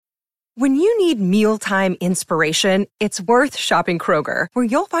When you need mealtime inspiration, it's worth shopping Kroger, where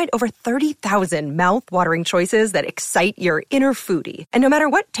you'll find over 30,000 mouth-watering choices that excite your inner foodie. And no matter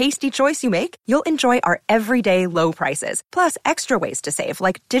what tasty choice you make, you'll enjoy our everyday low prices, plus extra ways to save,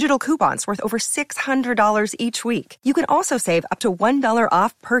 like digital coupons worth over $600 each week. You can also save up to $1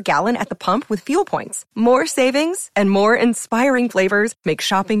 off per gallon at the pump with fuel points. More savings and more inspiring flavors make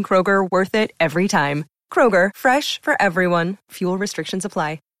shopping Kroger worth it every time. Kroger, fresh for everyone. Fuel restrictions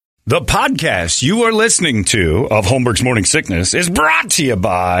apply. The podcast you are listening to of Holmberg's Morning Sickness is brought to you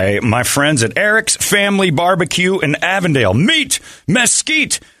by my friends at Eric's Family Barbecue in Avondale. Meet,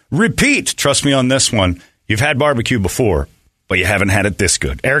 mesquite, repeat. Trust me on this one. You've had barbecue before, but you haven't had it this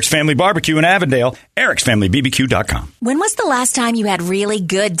good. Eric's Family Barbecue in Avondale, ericsfamilybbq.com. When was the last time you had really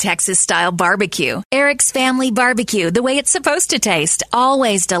good Texas-style barbecue? Eric's Family Barbecue, the way it's supposed to taste.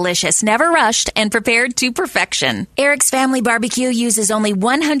 Always delicious, never rushed, and prepared to perfection. Eric's Family Barbecue uses only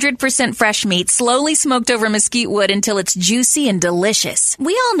 100% fresh meat, slowly smoked over mesquite wood until it's juicy and delicious.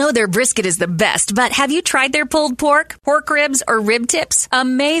 We all know their brisket is the best, but have you tried their pulled pork ribs, or rib tips?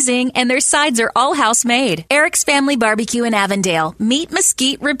 Amazing, and their sides are all house-made. Eric's Family Barbecue in Avondale. Meet,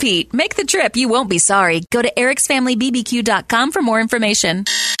 mesquite, repeat. Make the trip. You won't be sorry. Go to ericsfamilybbq.com for more information.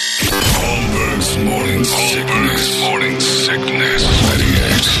 Holmberg's Morning Sickness.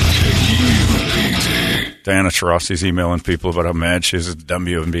 98 KUPD. Diana Taurasi's emailing people about how mad she is at the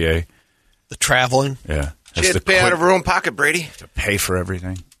WNBA. The traveling. Yeah. She had to pay out of her own pocket, Brady. To pay for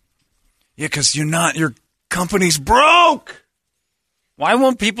everything. Yeah, because your company's broke. Why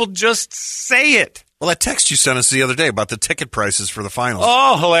won't people just say it? Well, that text you sent us the other day about the ticket prices for the finals.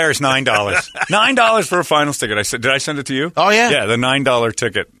 Oh, hilarious. $9. $9 for a finals ticket. Did I send it to you? Oh, yeah. Yeah, the $9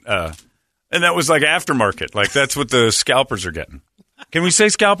 ticket. And that was like aftermarket. Like, that's what the scalpers are getting. Can we say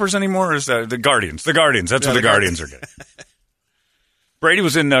scalpers anymore? Or is that the Guardians? The Guardians. That's what the Guardians are getting. Brady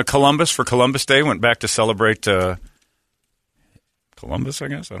was in Columbus for Columbus Day. Went back to celebrate Columbus, I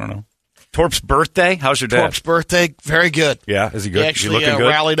guess. I don't know. Torp's birthday? How's your dad? Torp's birthday, very good. Yeah, is he good? He actually looking good?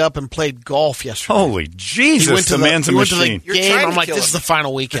 rallied up and played golf yesterday. Holy Jesus, the man's a machine. Went to the game. I'm like, this is the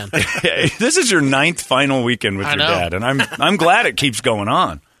final weekend. This is your 9th final weekend with your dad, and I'm glad it keeps going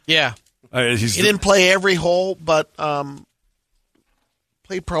on. Yeah. He didn't play every hole, but played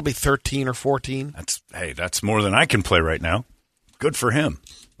probably 13 or 14. That's more than I can play right now. Good for him.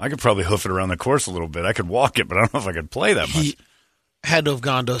 I could probably hoof it around the course a little bit. I could walk it, but I don't know if I could play that much. He had to have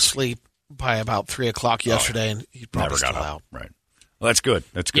gone to sleep by about 3 o'clock yesterday, and he probably still out. Right. Well, that's good.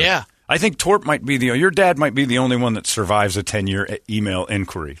 That's good. Yeah. I think Torp might be your dad might be the only one that survives a 10-year email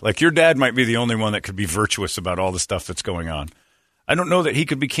inquiry. Like, your dad might be the only one that could be virtuous about all the stuff that's going on. I don't know that he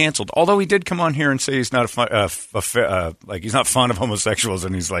could be canceled. Although he did come on here and say he's not like he's not fond of homosexuals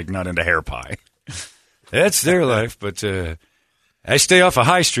and he's like not into hair pie. That's their life, but I stay off of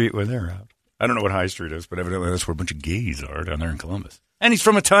High Street when they're out. I don't know what High Street is, but evidently that's where a bunch of gays are down there in Columbus. And he's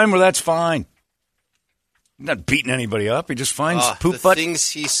from a time where that's fine. He's not beating anybody up. He just finds poop butt. The things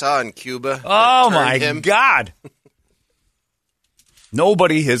he saw in Cuba. Oh, my God.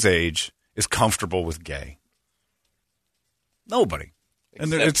 Nobody his age is comfortable with gay. Nobody.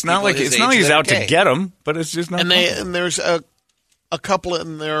 And it's not like he's out to get them, but it's just not. And there's a couple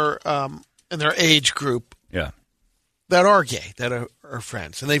in their age group. Yeah. That are gay, that are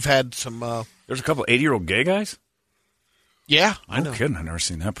friends. And they've had some... There's a couple 80-year-old gay guys? Yeah, I know. No kidding. I've never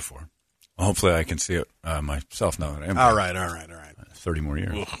seen that before. Well, hopefully I can see it myself now that I am. All right. 30 more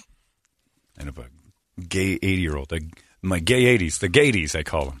years. Ugh. And of a gay 80-year-old. My gay 80s. The gayties, I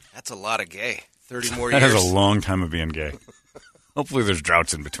call them. That's a lot of gay. 30 more years. years. That is a long time of being gay. Hopefully there's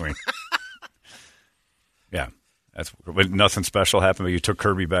droughts in between. Yeah. But nothing special happened, but you took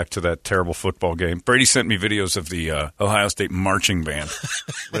Kirby back to that terrible football game. Brady sent me videos of the Ohio State marching band.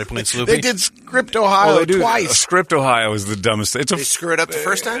 Were they playing Sloopy? They did Script Ohio twice. Script Ohio is the dumbest. They screw it up the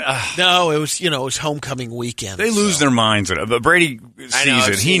first time? No, it was homecoming weekend. They lose their minds at it. But Brady sees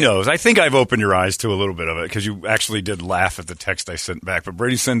it. He knows. I think I've opened your eyes to a little bit of it because you actually did laugh at the text I sent back. But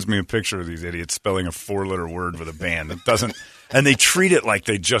Brady sends me a picture of these idiots spelling a 4-letter word with a band. It doesn't... And they treat it like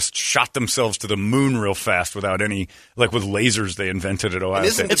they just shot themselves to the moon real fast without any, like with lasers they invented at Ohio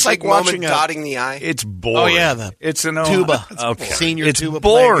State. It's like watching dotting the I. It's boring. Oh, yeah. It's an tuba. Okay. Senior it's tuba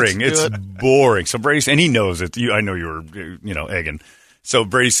boring. It's boring. So Brady, and he knows it. I know you were, egging. So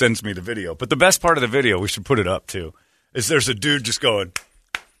Brady sends me the video. But the best part of the video, we should put it up too, is there's a dude just going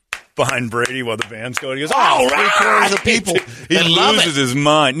behind Brady while the band's going. He goes, all right! 3/4 of the people. He loses his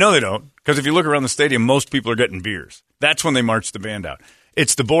mind. No, they don't. Because if you look around the stadium, most people are getting beers. That's when they march the band out.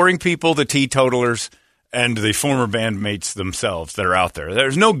 It's the boring people, the teetotalers, and the former bandmates themselves that are out there.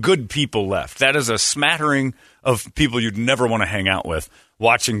 There's no good people left. That is a smattering of people you'd never want to hang out with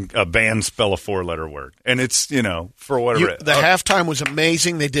watching a band spell a 4-letter word. And it's, for whatever. The halftime was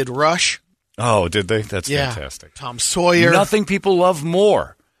amazing. They did Rush. Oh, did they? That's fantastic. Tom Sawyer. Nothing people love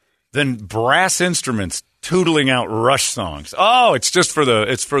more than brass instruments tootling out Rush songs. Oh, it's for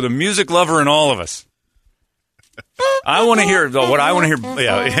the music lover in all of us. I want to hear, though, what I want to hear,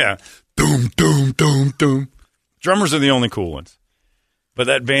 yeah. Doom, doom, doom, doom. Drummers are the only cool ones. But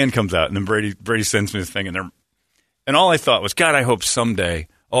that band comes out, and then Brady sends me this thing, and all I thought was, God, I hope someday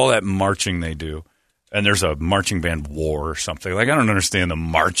all that marching they do, and there's a marching band war or something. Like, I don't understand the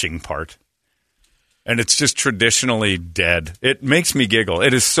marching part. And it's just traditionally dead. It makes me giggle.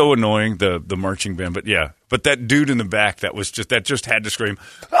 It is so annoying, the marching band. But yeah, that dude in the back that just had to scream,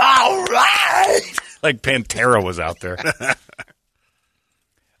 all right! Like Pantera was out there.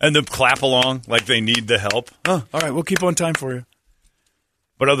 And the clap along like they need the help. Oh, all right, we'll keep on time for you.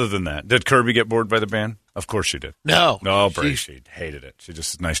 But other than that, did Kirby get bored by the band? Of course she did. No. No, Brady, she hated it. She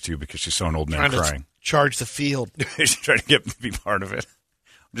just is nice to you because she saw an old man crying. Charge the field. She's trying to get to be part of it.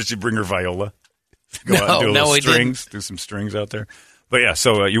 Did she bring her viola? Go out and do strings, do some strings out there. But yeah,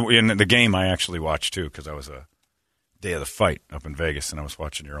 so in the game I actually watched too because I was a day of the fight up in Vegas and I was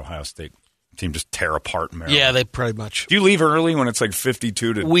watching your Ohio State team just tear apart Maryland. Yeah, they pretty much. Do you leave early when it's like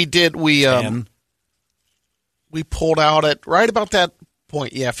 52 to? We did. We pulled out at right about that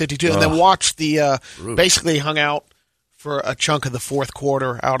point. Yeah, 52, and then watched the. Basically, hung out for a chunk of the fourth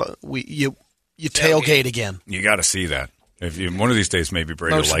quarter. You tailgate again. You got to see that. If you one of these days, maybe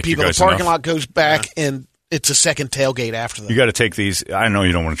Brady will like you guys enough. The parking lot goes back, and it's a second tailgate after that. You got to take these. I know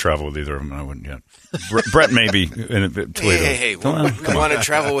you don't want to travel with either of them. I wouldn't yet. Brett maybe in Toledo. Hey, come on. You want to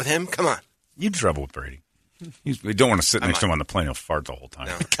travel with him? Come on. You'd travel with Brady. You don't want to sit next to him on the plane. He'll fart the whole time.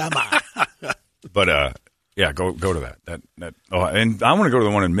 No. Come on. But yeah, go to that. And I want to go to the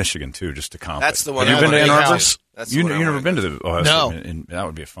one in Michigan too, just to comp. That's the one. Have you been to Ann Arbor? You've never been to the Ohio State? No. That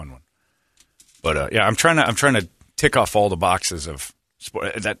would be a fun one. But yeah, I'm trying to tick off all the boxes of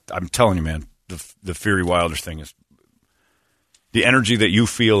sport. That I'm telling you, man, the Fury Wilder thing is the energy that you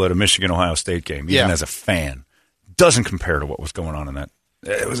feel at a Michigan Ohio State game, even as a fan, doesn't compare to what was going on in that.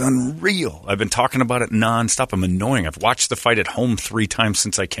 It was unreal. I've been talking about it nonstop. I'm annoying. I've watched the fight at home 3 times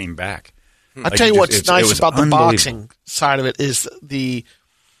since I came back. I'll tell you what's nice about the boxing side of it is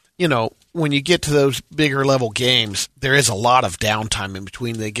when you get to those bigger level games, there is a lot of downtime in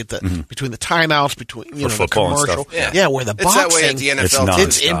between. They get between the timeouts, between the commercial. Yeah, where the it's boxing, that way at the NFL.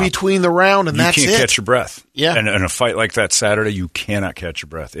 It's in between the round, and that's it. You can't catch your breath. Yeah. And in a fight like that Saturday, you cannot catch your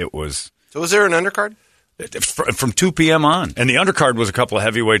breath. It was. So was there an undercard? From 2 p.m. on. And the undercard was a couple of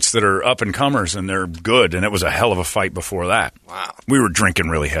heavyweights that are up-and-comers, and they're good. And it was a hell of a fight before that. Wow. We were drinking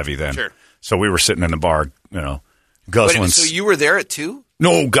really heavy then. Sure. So we were sitting in the bar, guzzling. So you were there at 2?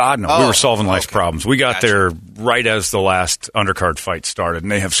 No, God, no. We were solving life's problems. We got there right as the last undercard fight started,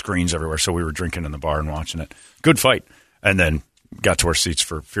 and they have screens everywhere, so we were drinking in the bar and watching it. Good fight. And then got to our seats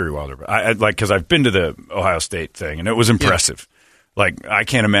for Fury Wilder. Because I've been to the Ohio State thing, and it was impressive. Yeah. Like, I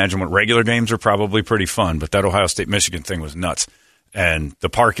can't imagine what regular games are probably pretty fun, but that Ohio State-Michigan thing was nuts. And the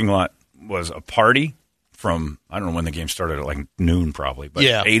parking lot was a party from, I don't know when the game started, at like noon probably. But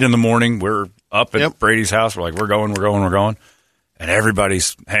 8 in the morning, we're up at Brady's house. We're like, we're going. And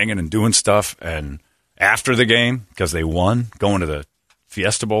everybody's hanging and doing stuff. And after the game, because they won, going to the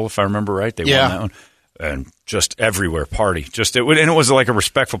Fiesta Bowl, if I remember right. They won that one. And just everywhere, party. And it was like a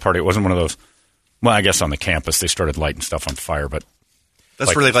respectful party. It wasn't one of those, well, I guess on the campus they started lighting stuff on fire, but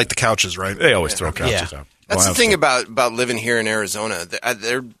that's where they light the couches, right? They always throw couches out. That's the thing about living here in Arizona.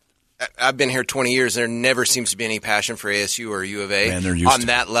 I've been here 20 years. There never seems to be any passion for ASU or U of A on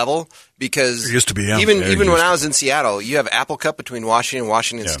that level because there used to be, even when I was in Seattle, you have Apple Cup between Washington and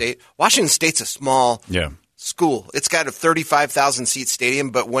Washington State. Washington State's a small school. It's got a 35,000 seat stadium,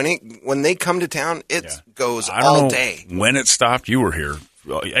 but when they come to town, it goes all day. When it stopped, you were here.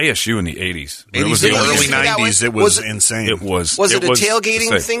 ASU in the 80s. It was the early 90s. It was insane. It was. Was it a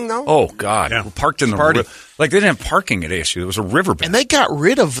tailgating thing, though? Oh, God. Yeah. Parked in the river. Like, they didn't have parking at ASU. It was a riverbed. And they got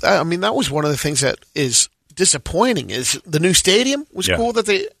rid of, that was one of the things that is disappointing is the new stadium was cool that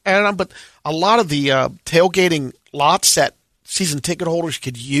they added on, but a lot of the tailgating lots that season ticket holders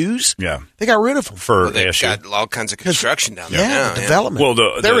could use, they got rid of them. For ASU. Got all kinds of construction down there. Yeah, development. Well,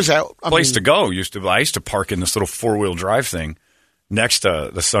 the place to go I used to park in this little 4-wheel drive thing next to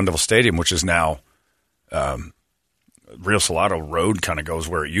the Sun Devil Stadium, which is now Rio Salado Road kind of goes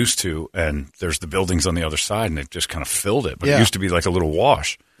where it used to, and there's the buildings on the other side, and they've just kind of filled it. But it used to be like a little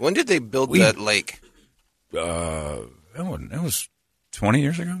wash. When did they build that lake? It was 20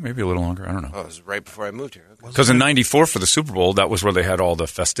 years ago, maybe a little longer. I don't know. Oh, it was right before I moved here. Because in '94 for the Super Bowl, that was where they had all the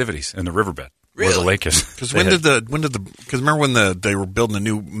festivities in the riverbed. Where the lake is. Because because remember when they were building the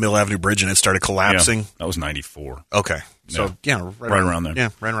new Mill Avenue Bridge and it started collapsing? Yeah, that was '94. Okay. So, right around there. Yeah,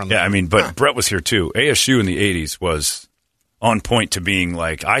 right around there. Yeah, I mean, but Brett was here too. ASU in the 80s was on point to being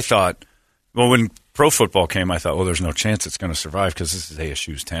like, I thought, well, when pro football came, I thought, well, there's no chance it's going to survive because this is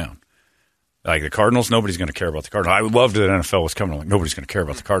ASU's town. Like the Cardinals, nobody's going to care about the Cardinals. I loved that NFL was coming. Like nobody's going to care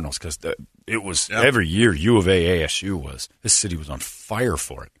about the Cardinals because it was every year U of A, ASU this city was on fire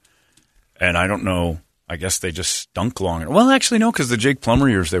for it. And I don't know. I guess they just stunk long. Well, actually, no, because the Jake Plummer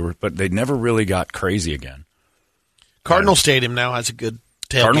years but they never really got crazy again. Cardinal Stadium now has a good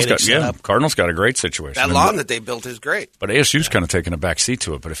tailgating setup. Cardinals got a great situation. That lawn that they built is great. But ASU's kind of taken a back seat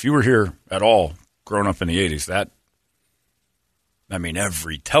to it. But if you were here at all, growing up in the 80s,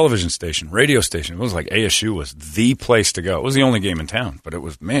 every television station, radio station, it was like ASU was the place to go. It was the only game in town, but it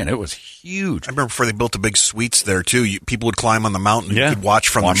was huge. I remember before they built the big suites there, too. People would climb on the mountain. You could watch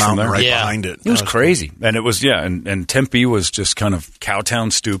from the mountain right behind it. It was crazy. Cool. And it was, and Tempe was just kind of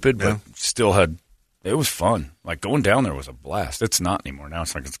cowtown stupid, but still it was fun. Like going down there was a blast. It's not anymore. Now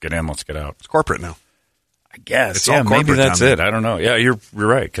it's like, let's get in, let's get out. It's corporate now. I guess. It's all maybe that's it. There. I don't know. Yeah, you're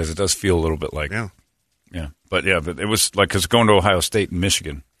right, because it does feel a little bit like. Yeah. But it was like, because going to Ohio State and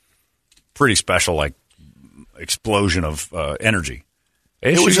Michigan, pretty special, like, explosion of energy.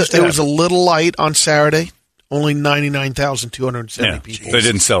 It was a little light on Saturday, only 99,270 people. They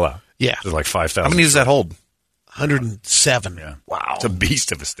didn't sell out. Yeah. It was like 5,000. How many does that hold? 107. Yeah. Wow. It's a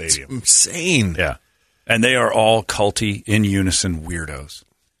beast of a stadium. It's insane. Yeah. And they are all culty, in unison weirdos.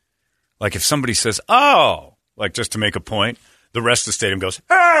 Like if somebody says, oh, like just to make a point, the rest of the stadium goes,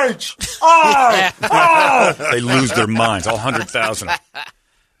 H! Oh! Oh! They lose their minds, all 100,000.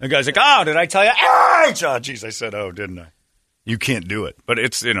 The guy's like, oh, did I tell you? H! Oh, geez, I said, oh, didn't I? You can't do it. But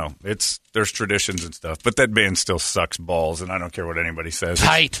there's traditions and stuff. But that band still sucks balls, and I don't care what anybody says.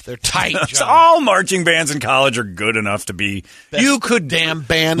 They're tight, John. All marching bands in college are good enough to be. Best damn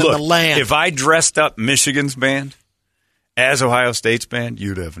band in the land. If I dressed up Michigan's band as Ohio State's band,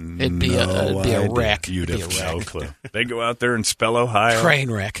 you'd have it'd be a wreck. You'd have no clue. They go out there and spell Ohio.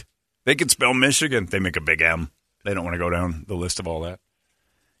 Train wreck. They could spell Michigan. They make a big M. They don't want to go down the list of all that.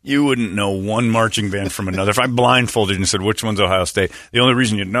 You wouldn't know one marching band from another. If I blindfolded you and said, which one's Ohio State, the only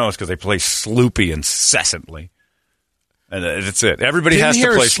reason you'd know is because they play Sloopy incessantly. And that's it. Everybody has to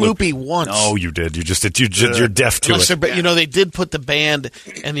play Sloopy once. No, you did. You're deaf to it. But, they did put the band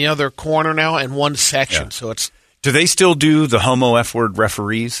in the other corner now in one section. Yeah. So it's. Do they still do the homo F-word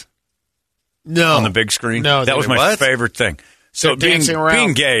referees? No. On the big screen? No. That was my favorite thing. So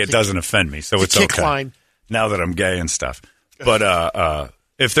being gay, it doesn't offend me. So it's okay. Line. Now that I'm gay and stuff. But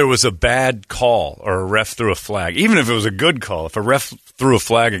if there was a bad call or a ref threw a flag, even if it was a good call, if a ref threw a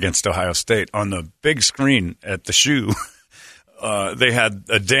flag against Ohio State on the big screen at the shoe, they had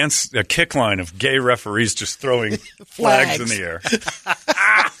a kick line of gay referees just throwing flags in the air.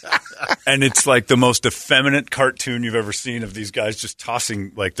 And it's like the most effeminate cartoon you've ever seen of these guys just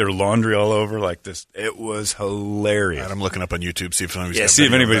tossing like their laundry all over like this. It was hilarious. Right, I'm looking up on YouTube, see if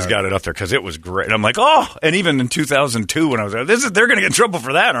anybody's got it up there because it was great. And I'm like, oh, and even in 2002 when I was there, they're going to get in trouble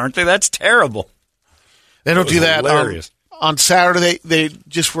for that, aren't they? That's terrible. They don't do that. On Saturday, they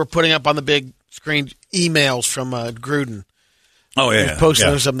just were putting up on the big screen emails from Gruden. Oh, yeah. Posting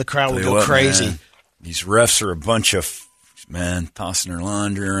those up, and the crowd would go crazy. Man, these refs are a bunch of tossing their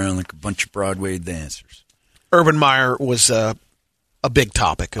laundry around like a bunch of Broadway dancers. Urban Meyer was a big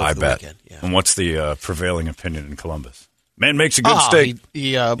topic over the weekend. Yeah. And what's the prevailing opinion in Columbus? Man makes a good steak.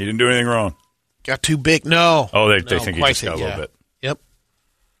 He didn't do anything wrong. Got too big. No. Oh, they think he just got a little bit. Yep.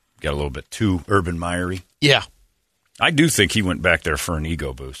 Got a little bit too Urban Meyer-y. Yeah. I do think he went back there for an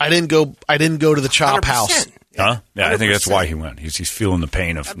ego boost. I didn't go to the Chop 100%. House. Huh? Yeah, 100%. I think that's why he went. He's feeling the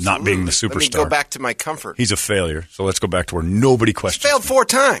pain of not being the superstar. Let me go back to my comfort. He's a failure, so let's go back to where nobody questions. He failed 4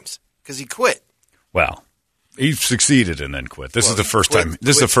 times because he quit. Well, he succeeded and then quit. This is the first time.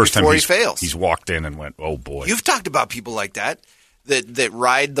 This is the first time he fails. He's walked in and went, "Oh boy." You've talked about people like that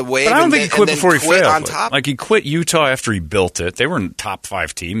ride the wave. But I don't think he quit before he failed. On top. Like he quit Utah after he built it. They were in top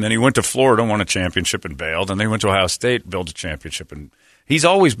 5 team. Then he went to Florida, won a championship, and bailed. And then he went to Ohio State, built a championship, and he's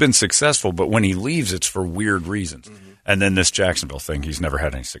always been successful. But when he leaves, it's for weird reasons. Mm-hmm. And then this Jacksonville thing, he's never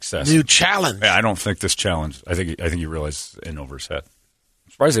had any success. New challenge. Yeah, I don't think this challenge. I think he realized in over his head.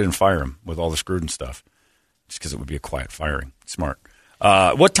 I'm surprised they didn't fire him with all the Gruden stuff, just because it would be a quiet firing. Smart.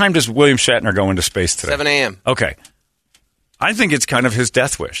 What time does William Shatner go into space today? 7 a.m. Okay. I think it's kind of his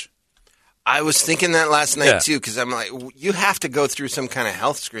death wish. I was thinking that last night too, because I'm like, you have to go through some kind of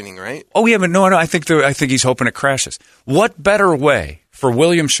health screening, right? Oh yeah, but no. I think he's hoping it crashes. What better way for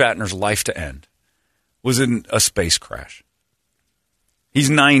William Shatner's life to end was in a space crash. He's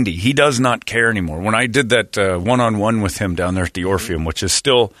 90. He does not care anymore. When I did that one-on-one with him down there at the Orpheum, which is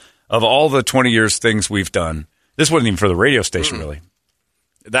still, of all the 20 years things we've done, this wasn't even for the radio station, really.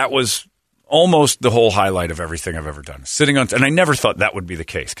 That was almost the whole highlight of everything I've ever done. Sitting on, and I never thought that would be the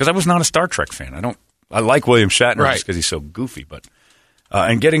case, because I was not a Star Trek fan. I like William Shatner just because he's so goofy, but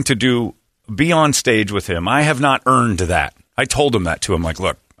and getting to be on stage with him, I have not earned that. I told him that to him, like,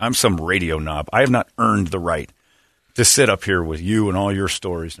 look, I'm some radio knob. I have not earned the right to sit up here with you and all your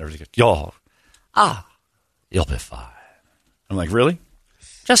stories and everything. You'll be fine. I'm like, really?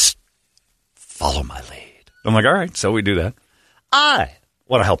 Just follow my lead. I'm like, all right, so we do that. I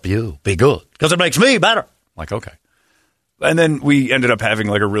want to help you be good because it makes me better. I'm like, okay. And then we ended up having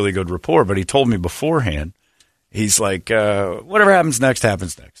like a really good rapport, but he told me beforehand, he's like, whatever happens next,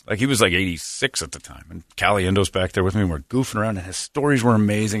 happens next. Like, he was like 86 at the time, and Caliendo's back there with me, and we're goofing around, and his stories were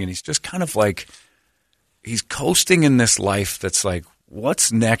amazing, and he's just kind of like, he's coasting in this life that's like,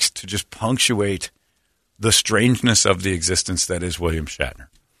 what's next to just punctuate the strangeness of the existence that is William Shatner?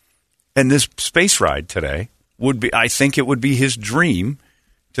 And this space ride today would be, I think it would be his dream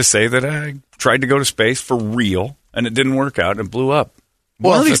to say that I tried to go to space for real, and it didn't work out and blew up.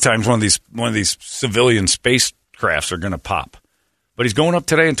 One of these times, one of these civilian spacecrafts are going to pop. But he's going up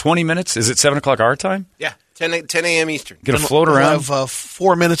today in 20 minutes. Is it 7 o'clock our time? Yeah, 10 a.m. Eastern. Going to float around. Have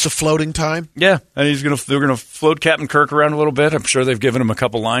 4 minutes of floating time. Yeah, and they're going to float Captain Kirk around a little bit. I'm sure they've given him a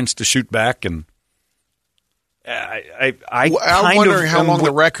couple lines to shoot back. And I'm wondering how long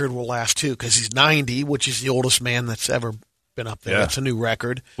the record will last too, because he's 90, which is the oldest man that's ever been up there. Yeah. That's a new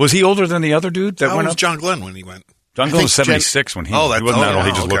record. Was he older than the other dude that went up? John Glenn when he went? John Glenn was 76 when he wasn't that old.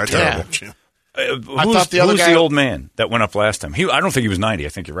 He just looked terrible. Yeah. I thought the other guy, the old man that went up last time? I don't think he was 90. I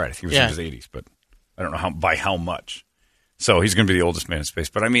think you're right. I think he was in his 80s, but I don't know by how much. So he's going to be the oldest man in space.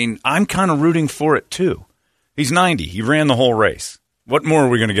 But I mean, I'm kind of rooting for it too. He's 90. He ran the whole race. What more are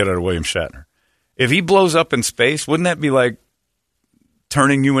we going to get out of William Shatner? If he blows up in space, wouldn't that be like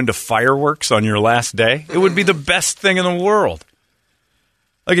turning you into fireworks on your last day? It would be the best thing in the world.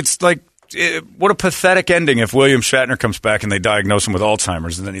 Like, it's like, what a pathetic ending if William Shatner comes back and they diagnose him with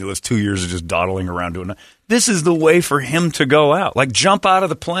Alzheimer's and then he lives 2 years of just dawdling around doing that. This is the way for him to go out. Like, jump out of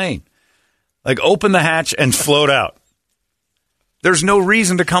the plane. Like, open the hatch and float out. There's no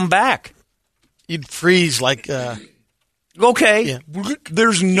reason to come back. You'd freeze like... okay. Yeah.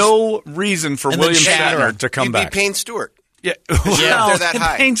 There's no reason for William Shatner to come back. You'd be Payne Stewart. Yeah. They're that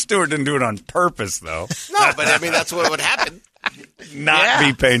high. Payne Stewart didn't do it on purpose, though. No, but I mean, that's what would happen.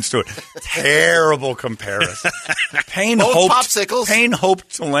 Be Payne Stewart. Terrible comparison. Payne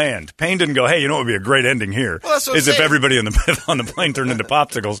hoped to land. Payne didn't go, hey, you know what would be a great ending here? Well, is if everybody on the plane turned into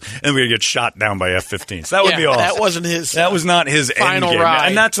popsicles and we get shot down by F-15s. That would be awesome. That wasn't his That was not his final end game. ride.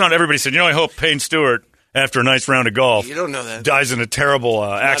 And that's not everybody said, I hope Payne Stewart, after a nice round of golf, you don't know that, dies in a terrible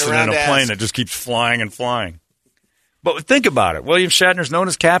accident in a plane that just keeps flying and flying. But think about it. William Shatner's known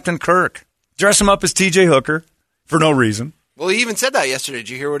as Captain Kirk. Dress him up as T.J. Hooker for no reason. Well, he even said that yesterday. Did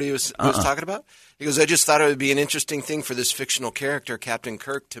you hear what he was talking about? He goes, I just thought it would be an interesting thing for this fictional character, Captain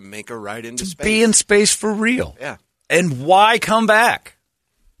Kirk, to make a ride into space. Be in space for real. Yeah. And why come back?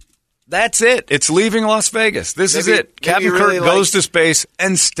 That's it. It's leaving Las Vegas. This is it. Captain Kirk goes to space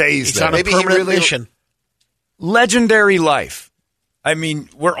and stays there. On a permanent mission. Legendary life. I mean,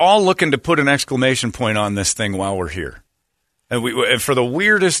 we're all looking to put an exclamation point on this thing while we're here. And for the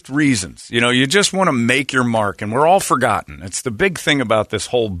weirdest reasons. You just want to make your mark, and we're all forgotten. It's the big thing about this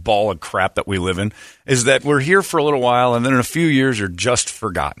whole ball of crap that we live in, is that we're here for a little while, and then in a few years, you're just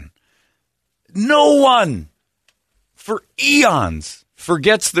forgotten. No one, for eons,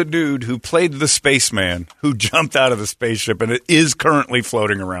 forgets the dude who played the spaceman who jumped out of the spaceship and is currently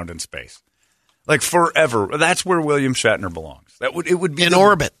floating around in space. Like, forever. That's where William Shatner belongs. It would be in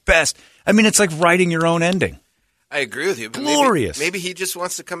orbit. Best. I mean, it's like writing your own ending. I agree with you. But glorious. Maybe he just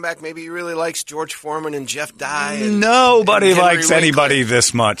wants to come back. Maybe he really likes George Foreman and Jeff Dye. Nobody likes anybody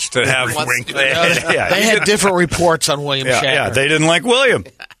this much to have Winkler. They had different reports on William Shatner. Yeah, they didn't like William.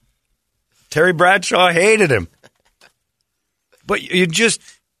 Terry Bradshaw hated him. But you just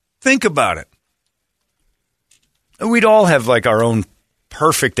think about it. We'd all have like our own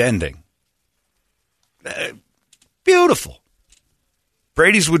perfect ending. Beautiful.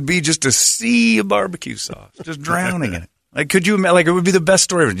 Brady's would be just a sea of barbecue sauce, just drowning in it. Like, could you imagine? Like, it would be the best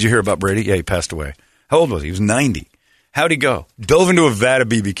story. Did you hear about Brady? Yeah, he passed away. How old was he? He was 90. How'd he go? Dove into a vat of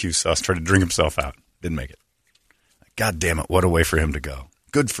BBQ sauce, tried to drink himself out. Didn't make it. God damn it, what a way for him to go.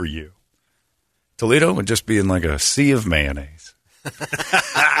 Good for you. Toledo would just be in like a sea of mayonnaise.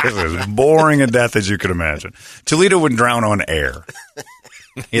 As boring a death as you could imagine. Toledo would drown on air.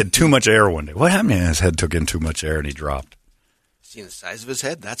 He had too much air one day. What happened? His head took in too much air and he dropped. Seen the size of his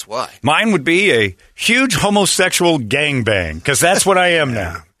head? That's why. Mine would be a huge homosexual gangbang, because that's what I am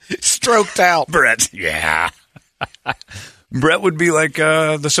now. Stroked out. Brett, yeah. Brett would be like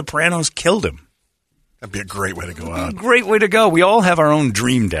The Sopranos killed him. That'd be a great way to go out. Great way to go. We all have our own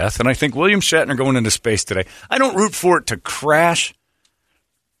dream death, and I think William Shatner going into space today, I don't root for it to crash,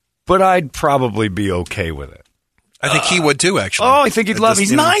 but I'd probably be okay with it. I think he would too, actually. Oh, I think he'd love it.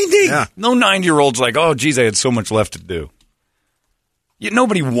 He's 90. Yeah. No 90-year-old's like, oh, geez, I had so much left to do.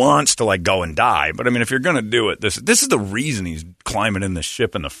 Nobody wants to, like, go and die, but, I mean, if you're going to do it, this is the reason he's climbing in the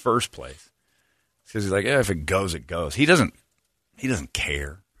ship in the first place. Because he's like, yeah, if it goes, it goes. He doesn't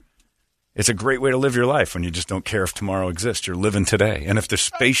care. It's a great way to live your life when you just don't care if tomorrow exists. You're living today. And if the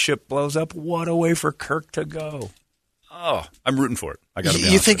spaceship blows up, what a way for Kirk to go. Oh, I'm rooting for it. I got to be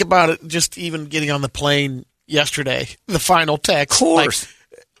honest. You think about it, just even getting on the plane yesterday, the final text. Of course.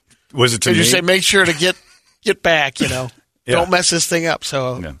 Like, was it to me? You say, make sure to get back, Yeah. Don't mess this thing up.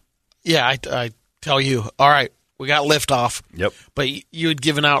 So, I tell you, all right, we got liftoff. Yep. But you had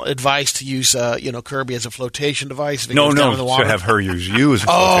given out advice to use, Kirby as a flotation device. If it no, goes down in the water. To have her use you as a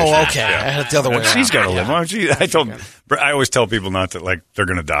flotation. Oh, okay. I had it the other way around. She's got to live. I always tell people not to, like, they're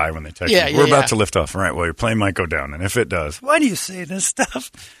going to die when they text me. We're about to lift off. All right, well, your plane might go down. And if it does, why do you say this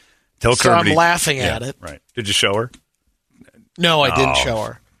stuff? Tell Kirby. I'm laughing at it. Right. Did you show her? No, I didn't show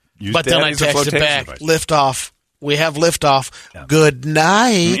her. But then I texted back, device. Liftoff. We have liftoff. Yeah. Good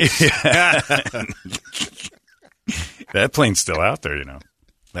night. That plane's still out there,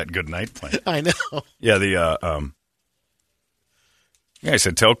 That good night plane. I know. Yeah, I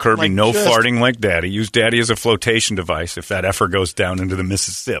said, tell Kirby farting like Daddy. Use Daddy as a flotation device if that effer goes down into the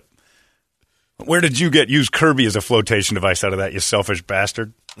Mississippi. Where did you use Kirby as a flotation device out of that, you selfish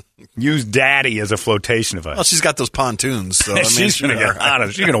bastard? Use Daddy as a flotation device. Well, she's got those pontoons. So she's going to get out of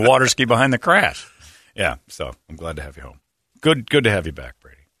it. She's going to water ski behind the crash. Yeah, so I'm glad to have you home. Good to have you back,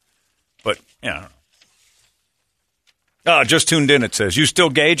 Brady. But, I don't know. Oh, just tuned in, it says. You still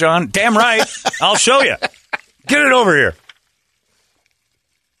gay, John? Damn right. I'll show you. Get it over here.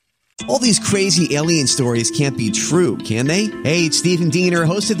 All these crazy alien stories can't be true, can they? Hey, it's Stephen Diener,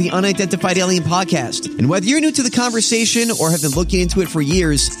 host of the Unidentified Alien Podcast. And whether you're new to the conversation or have been looking into it for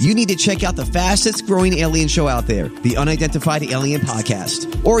years, you need to check out the fastest growing alien show out there, the Unidentified Alien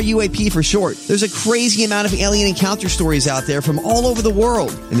Podcast, or UAP for short. There's a crazy amount of alien encounter stories out there from all over the world.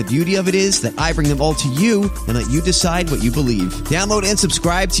 And the beauty of it is that I bring them all to you and let you decide what you believe. Download and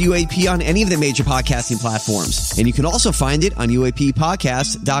subscribe to UAP on any of the major podcasting platforms. And you can also find it on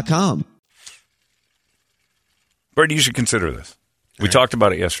UAPpodcast.com. Brady, you should consider this. We talked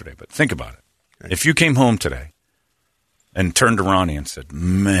about it yesterday, but think about it. Okay. If you came home today and turned to Ronnie and said,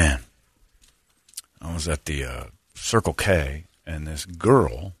 man, I was at the Circle K and this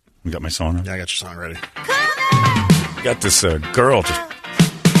girl, you got my song ready? Yeah, I got your song ready. Got this girl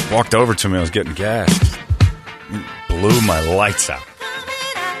just walked over to me. I was getting gas. Blew my lights out.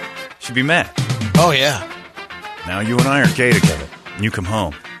 She'd be mad. Oh, yeah. Now you and I are gay together, and you come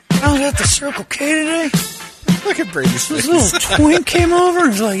home. I was at the Circle K today. Look at Brady's face. This little twink came over and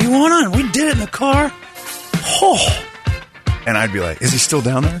was like, you want on? We did it in the car. Oh. And I'd be like, is he still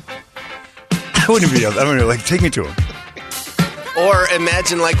down there? I wouldn't be like, take me to him. Or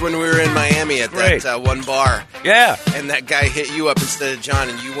imagine like when we were in Miami at that one bar. Yeah. And that guy hit you up instead of John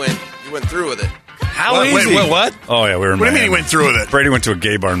and you went through with it. How easy? Wait, what? Oh, yeah, we were in Miami. What do you mean he went through with it? Brady went to a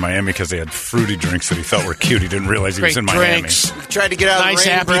gay bar in Miami because they had fruity drinks that he thought were cute. He didn't realize he was in Miami. Tried to get out nice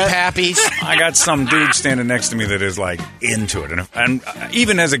of the rain, happy pappies. I got some dude standing next to me that is like into it. And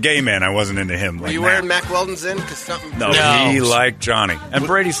even as a gay man, I wasn't into him. Were you wearing Mac Weldon's in? Cause something no, he liked Johnny. And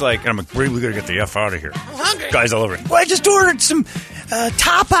Brady's like, I'm like, Brady, we got to get the F out of here. I'm hungry. Guys all over it. Well, I just ordered some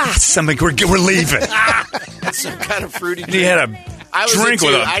tapas. I'm like, we're leaving. That's some kind of fruity drink. And he had a drink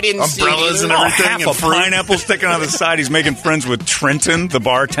with umbrellas and everything. Half a pineapple sticking out of the side. He's making friends with Trenton, the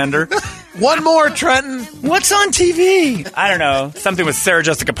bartender. One more, Trenton. What's on TV? I don't know. Something with Sarah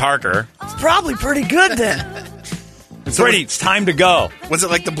Jessica Parker. It's probably pretty good then. Brady, it's time to go. Was it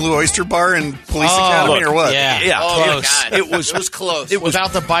like the Blue Oyster Bar in Police Academy or what? Yeah. Oh, God. It was close. It was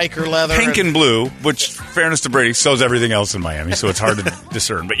without the biker leather. Pink and blue, which, fairness to Brady, so's everything else in Miami, so it's hard to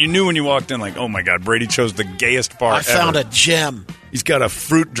discern. But you knew when you walked in, like, oh, my God, Brady chose the gayest bar I found a gem. He's got a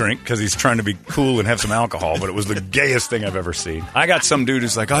fruit drink because he's trying to be cool and have some alcohol, but it was the gayest thing I've ever seen. I got some dude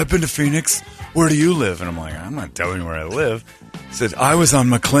who's like, I've been to Phoenix. Where do you live? And I'm like, I'm not telling you where I live. He said, I was on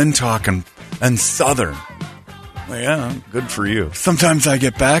McClintock and Southern. Well, yeah, good for you. Sometimes I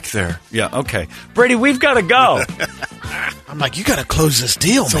get back there. Yeah, okay. Brady, we've got to go. I'm like, you got to close this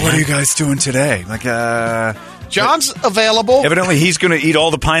deal, So man. what are you guys doing today? Like, John's available. Evidently, he's going to eat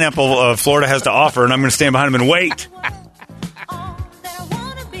all the pineapple Florida has to offer, and I'm going to stand behind him and wait.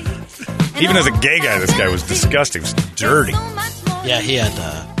 Even as a gay guy, this guy was disgusting. He was dirty. Yeah, he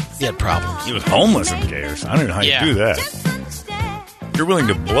had problems. He was homeless and gay or something. I don't know how you do that. If you're willing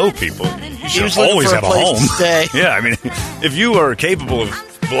to blow people, you should always have a home. Yeah, I mean, if you are capable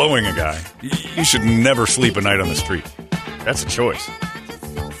of blowing a guy, you should never sleep a night on the street. That's a choice.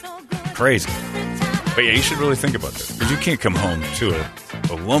 Crazy. But yeah, you should really think about this. Because you can't come home to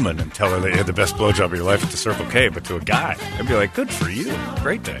a woman and tell her that you had the best blowjob of your life at the Circle K, but to a guy, I'd be like, good for you.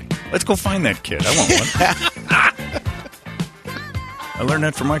 Great day. Let's go find that kid. I want one. I learned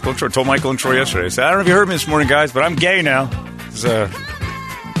that from Michael and Troy. I told Michael and Troy yesterday. I said, I don't know if you heard me this morning, guys, but I'm gay now. And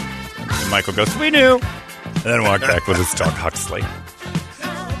Michael goes, we knew. And then walked back with his dog, Huxley.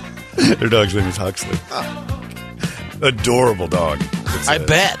 Their dog's name is Huxley. Adorable dog. I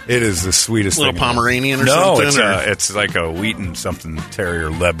bet. It is the sweetest little thing. Pomeranian or something? No, it's like a Wheaton something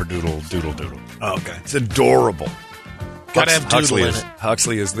terrier, Labradoodle, doodle. Oh, okay. It's adorable. Gotta have doodle in it.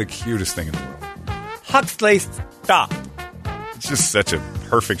 Huxley is the cutest thing in the world. Huxley, stop. It's just such a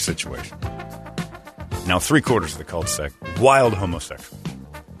perfect situation. Now, 3/4 of the cul-de-sac, wild homosexual.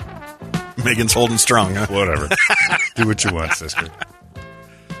 Megan's holding strong, huh? Whatever. Do what you want, sister.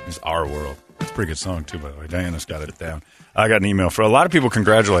 It's our world. It's a pretty good song, too, by the way. Diana's got it down. I got an email for a lot of people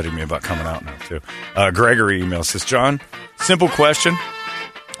congratulating me about coming out now, too. Gregory email says, John, simple question.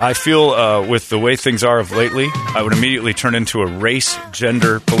 I feel with the way things are of lately, I would immediately turn into a race,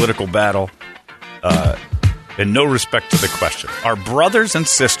 gender, political battle in no respect to the question. Are brothers and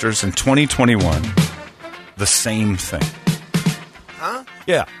sisters in 2021 the same thing? Huh?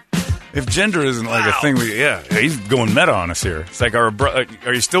 Yeah. If gender isn't like a thing, he's going meta on us here. It's like, are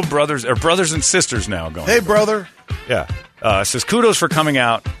you still brothers? Are brothers and sisters now going? Hey, brother. Yeah. It says, kudos for coming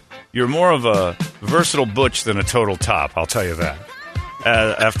out. You're more of a versatile butch than a total top, I'll tell you that.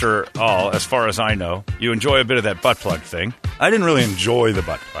 After all, as far as I know, you enjoy a bit of that butt plug thing. I didn't really enjoy the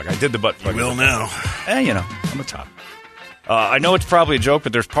butt plug. I did the butt plug. You will now. I'm a top. I know it's probably a joke,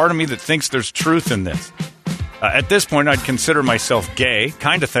 but there's part of me that thinks there's truth in this. At this point, I'd consider myself gay,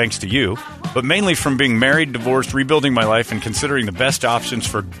 kind of thanks to you, but mainly from being married, divorced, rebuilding my life, and considering the best options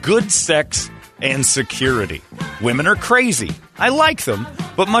for good sex and security. Women are crazy. I like them,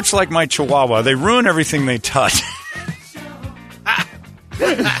 but much like my chihuahua, they ruin everything they touch.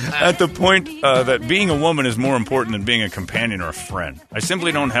 At the point that being a woman is more important than being a companion or a friend. I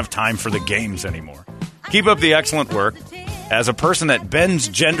simply don't have time for the games anymore. Keep up the excellent work. As a person that bends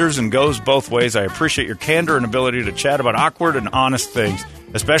genders and goes both ways, I appreciate your candor and ability to chat about awkward and honest things,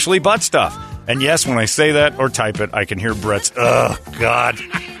 especially butt stuff. And yes, when I say that or type it, I can hear Brett's, oh, God.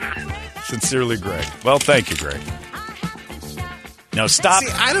 Sincerely, Greg. Well, thank you, Greg. Now, stop. See,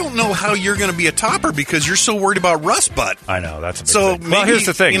 I don't know how you're going to be a topper because you're so worried about rust butt. I know, that's a big so thing. Maybe, well, here's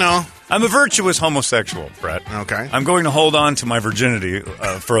the thing. You know, I'm a virtuous homosexual, Brett. Okay. I'm going to hold on to my virginity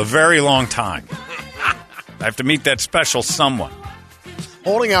for a very long time. I have to meet that special someone.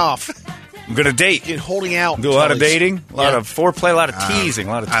 Holding off. I'm going to date. You're holding out. Do a lot of dating, a lot of foreplay, a lot of teasing,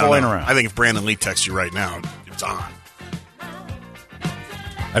 a lot of toying around. I think if Brandon Lee texts you right now, it's on.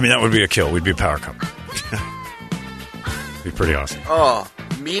 I mean, that would be a kill. We'd be a power couple. Be pretty awesome. Oh,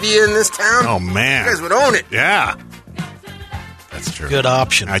 media in this town? Oh, man. You guys would own it. Yeah. That's true. Good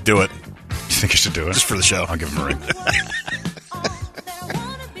option. I'd do it. You think you should do it? Just for the show. I'll give him a ring.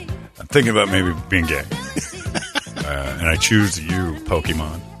 I'm thinking about maybe being gay. And I choose you,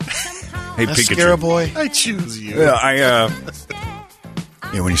 Pokemon. Hey, Pikachu. Boy. I choose you. Yeah,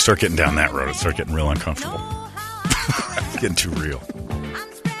 when you start getting down that road, it starts getting real uncomfortable. It's getting too real.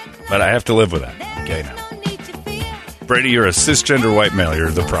 But I have to live with that. I'm gay now. Brady, you're a cisgender white male.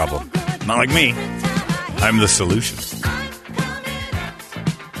 You're the problem. Not like me. I'm the solution.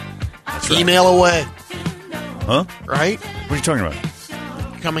 That's right. Email away. Huh? Right? What are you talking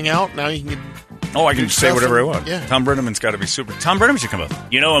about? Coming out, now you can... Oh, I can say whatever I want. Yeah. Tom Brenneman's got to be super. Tom Brenneman should come up.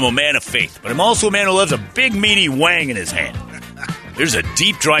 You know, I'm a man of faith, but I'm also a man who loves a big, meaty wang in his hand. There's a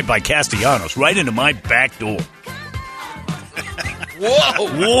deep drive by Castellanos right into my back door.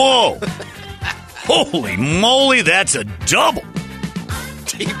 Whoa! Holy moly, that's a double.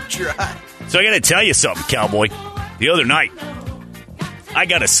 Deep drive. So I got to tell you something, cowboy. The other night, I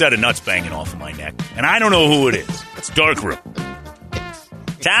got a set of nuts banging off of my neck, and I don't know who it is. It's darkroom.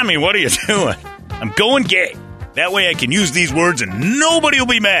 Tommy, what are you doing? I'm going gay. That way I can use these words and nobody will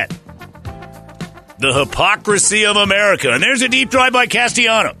be mad. The hypocrisy of America. And there's a deep drive by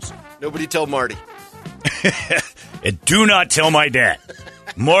Castellanos. Nobody tell Marty. And do not tell my dad.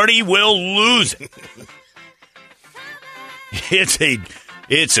 Marty will lose it.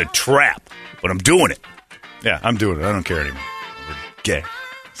 It's a trap, but I'm doing it. Yeah, I'm doing it. I don't care anymore. We're gay.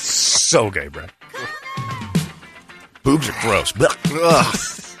 So gay, Brad. Boobs are gross.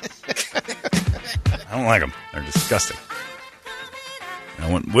 I don't like them. They're disgusting.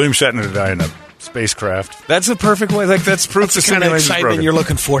 I want William Shatner to die in a spacecraft. That's the perfect way. Like, that's proof the simulation is broken. Excitement you're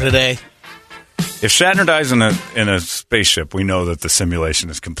looking for today. If Shatner dies in a spaceship, we know that the simulation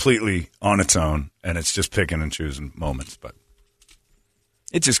is completely on its own, and it's just picking and choosing moments. But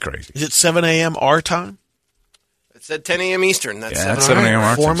it's just crazy. Is it 7 a.m. our time? It said 10 a.m. Eastern. That's 7 a.m.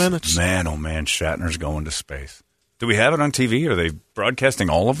 our time. 4 minutes. Man, oh man, Shatner's going to space. Do we have it on TV? Are they broadcasting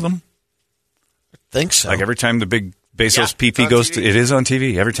all of them? I think so. Like every time the big Bezos PP goes to, it is on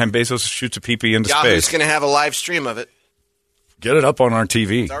TV. Every time Bezos shoots a PP into space. Yahoo's going to have a live stream of it. Get it up on our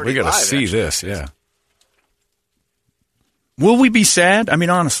TV. We got to see this. Yeah. Will we be sad? I mean,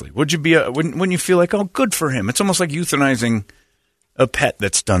 honestly, would you be? Wouldn't you feel like, oh, good for him? It's almost like euthanizing a pet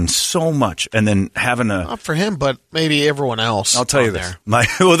that's done so much, and then having a not for him, but maybe everyone else. I'll tell you this.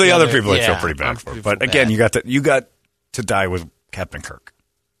 The other people I feel pretty bad for. But again, you got to die with Captain Kirk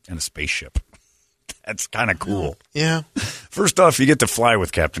in a spaceship. That's kind of cool. Yeah. First off, you get to fly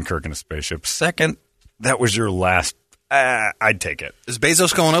with Captain Kirk in a spaceship. Second, that was your last. I'd take it. Is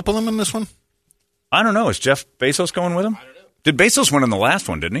Bezos going up with him in this one? I don't know. Is Jeff Bezos going with him? I don't know. Did Bezos win in the last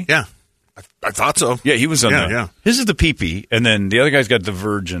one, didn't he? Yeah. I thought so. Yeah, he was on His is the PP, and then the other guy's got the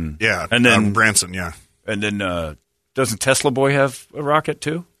Virgin. Yeah, and then Branson, yeah. And then doesn't Tesla Boy have a rocket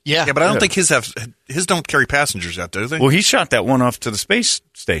too? Yeah. Yeah, but I don't think his don't carry passengers yet, do they? Well, he shot that one off to the space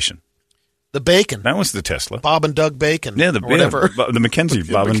station. The Bacon. That was the Tesla. Bob and Doug Bacon. Yeah, whatever. The McKenzie.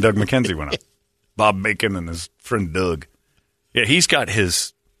 Bob and Doug McKenzie went up. Bob Bacon and his friend Doug. Yeah, he's got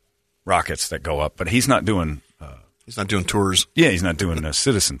his rockets that go up, but he's not doing... he's not doing tours. Yeah, he's not doing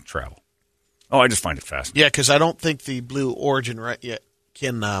citizen travel. Oh, I just find it fascinating. Yeah, because I don't think the Blue Origin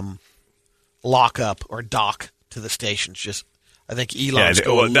can lock up or dock to the stations. Just, I think Elon's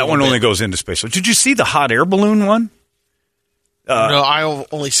that one only goes into space. So did you see the hot air balloon one? No, I've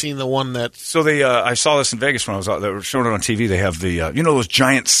only seen the one that... So I saw this in Vegas when I was out. They were showing it on TV. They have the, those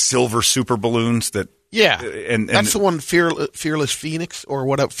giant silver super balloons that... Yeah, and that's the one, Fearless Phoenix or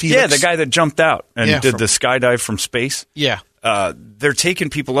what? Felix? Yeah, the guy that jumped out and did the skydive from space. Yeah. They're taking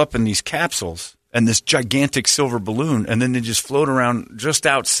people up in these capsules and this gigantic silver balloon, and then they just float around just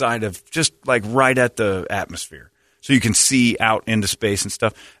outside of, just like right at the atmosphere. So you can see out into space and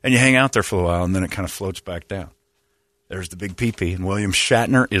stuff, and you hang out there for a while, and then it kind of floats back down. There's the big peepee, and William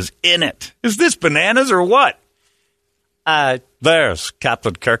Shatner is in it. Is this bananas or what? There's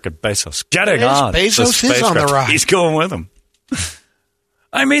Captain Kirk and Bezos getting on. Bezos is on the ride. He's going with him.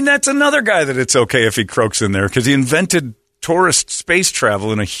 I mean, that's another guy that it's okay if he croaks in there because he invented tourist space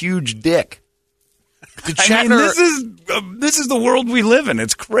travel in a huge dick. This is the world we live in.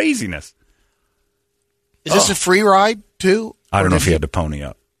 It's craziness. Is this a free ride too? I don't know if he had to pony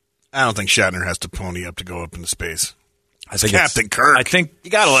up. I don't think Shatner has to pony up to go up into space. I think Captain Kirk. I think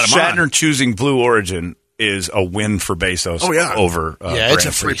you got to let him Shatner on. choosing Blue Origin is a win for Bezos over it's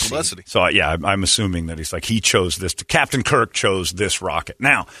a free publicity. So, I'm assuming that he's like, he chose this. Captain Kirk chose this rocket.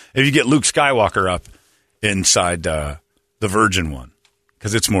 Now, if you get Luke Skywalker up inside the Virgin one,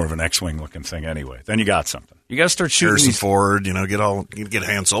 because it's more of an X-Wing looking thing anyway, then you got something. You got to start shooting. Harrison Ford, get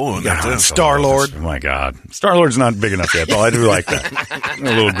Han Solo in there. Star-Lord. Oh, my God. Star-Lord's not big enough yet, though. I do like that. A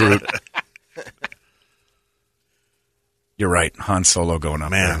little Groot. You're right. Han Solo going up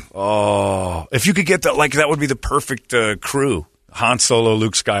there. Oh, if you could get that, like that would be the perfect crew. Han Solo,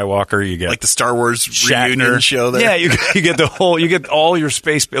 Luke Skywalker. You get like the Star Wars Shatner. Reunion show there. Yeah, you get all your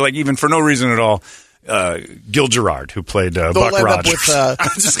space, like even for no reason at all. Gil Gerard, who played Buck Rogers.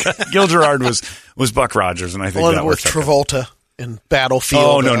 Gil Gerard was Buck Rogers, and I think that was Travolta in Battlefield.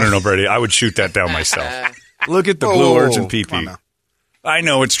 Oh no, Brady! I would shoot that down myself. Look at the Blue Origin PP. I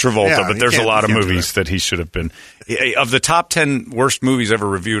know it's Travolta, but there's a lot of movies that he should have been. Of the top 10 worst movies ever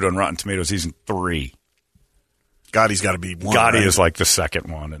reviewed on Rotten Tomatoes, he's in 3. Gotti's got to be one. Gotti is like the second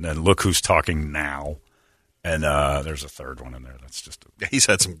one, and then Look Who's Talking Now, and there's a third one in there. That's just he's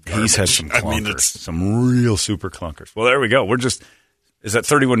had some clunkers. I mean, some real super clunkers. Well, there we go. Is that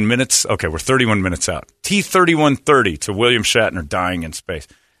 31 minutes? Okay, we're 31 minutes out. T3130 to William Shatner dying in space.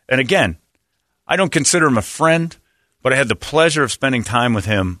 And again, I don't consider him a friend, but I had the pleasure of spending time with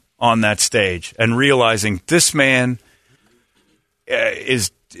him on that stage and realizing this man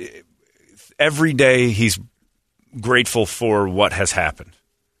is every day he's grateful for what has happened.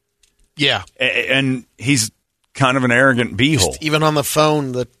 Yeah. And he's kind of an arrogant beehole. Even on the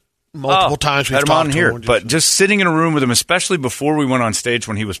phone, the multiple times we've talked to him. But just sitting in a room with him, especially before we went on stage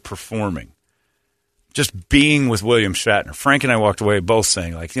when he was performing, just being with William Shatner. Frank and I walked away both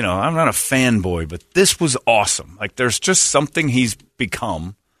saying, like, I'm not a fanboy, but this was awesome. Like, there's just something he's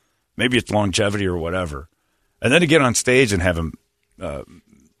become. Maybe it's longevity or whatever. And then to get on stage and have him,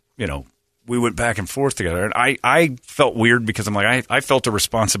 we went back and forth together. And I felt weird because I'm like, I felt a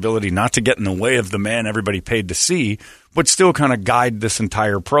responsibility not to get in the way of the man everybody paid to see, but still kind of guide this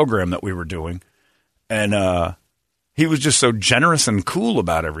entire program that we were doing. And he was just so generous and cool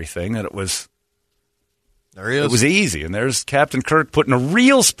about everything that it was... There he is. It was easy. And there's Captain Kirk putting a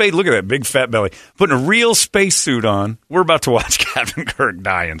real space... Look at that big fat belly. Putting a real space suit on. We're about to watch Captain Kirk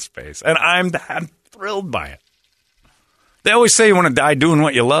die in space. And I'm thrilled by it. They always say you want to die doing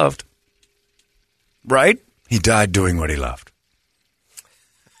what you loved. Right? He died doing what he loved.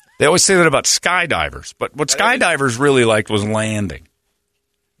 They always say that about skydivers. But what skydivers really liked was landing.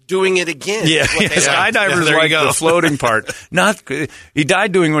 Doing it again. Yeah, skydivers like the floating part. He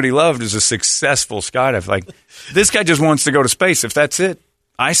died doing what he loved as a successful skydiver. Like, this guy just wants to go to space. If that's it,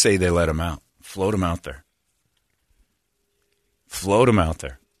 I say they let him out. Float him out there. Float him out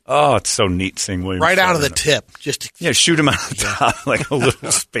there. Oh, it's so neat seeing William right Shatner. Out of the tip. Shoot him out of the top like a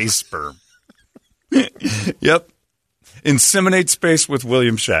little space sperm. Yep. Inseminate space with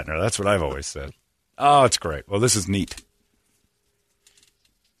William Shatner. That's what I've always said. Oh, it's great. Well, this is neat.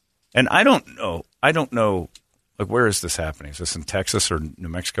 And I don't know, like, where is this happening? Is this in Texas or New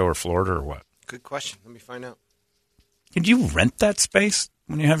Mexico or Florida or what? Good question. Let me find out. Can you rent that space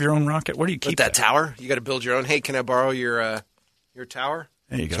when you have your own rocket? Where do you keep that tower? You got to build your own. Hey, can I borrow your tower?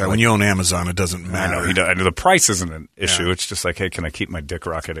 There you go. Sorry, when you own Amazon, it doesn't matter. I know the price isn't an issue. Yeah. It's just like, hey, can I keep my dick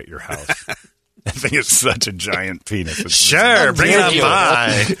rocket at your house? I think it's such a giant penis. Sure, bring it on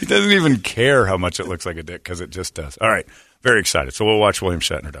by. He doesn't even care how much it looks like a dick because it just does. All right. Very excited. So we'll watch William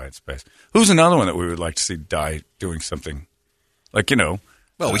Shatner die in space. Who's another one that we would like to see die doing something like, Well,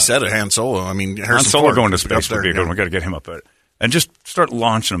 we said it, Han Solo. I mean, Han Solo going to space would be a good one. We've got to get him up at it. And just start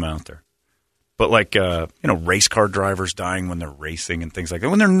launching them out there. But like, race car drivers dying when they're racing and things like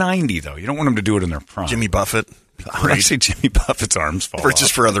that. When they're 90, though, you don't want them to do it in their prime. Jimmy Buffett. I like to see Jimmy Buffett's arms fall off.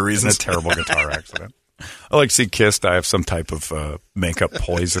 Just for other reasons. In a terrible guitar accident. I like to see Kiss die of some type of makeup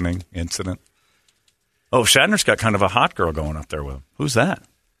poisoning incident. Oh, Shatner's got kind of a hot girl going up there with him. Who's that?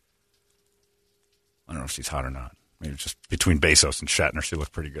 I don't know if she's hot or not. Maybe just between Bezos and Shatner, she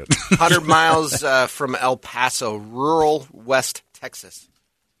looked pretty good. 100 miles from El Paso, rural West Texas.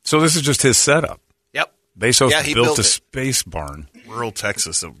 So this is just his setup. Yep. Bezos built a space barn. Rural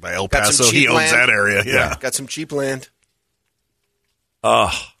Texas by El Paso. He owns that area. Yeah. Got some cheap land.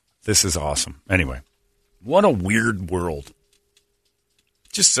 Oh, this is awesome. Anyway, what a weird world.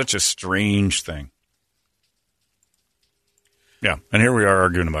 Just such a strange thing. Yeah, and here we are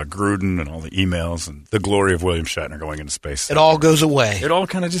arguing about Gruden and all the emails and the glory of William Shatner going into space. It all goes away. It all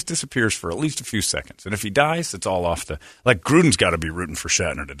kind of just disappears for at least a few seconds. And if he dies, it's all off the... Like, Gruden's got to be rooting for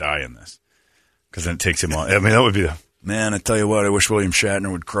Shatner to die in this. Because then it takes him on... I mean, that would be the... Man, I tell you what, I wish William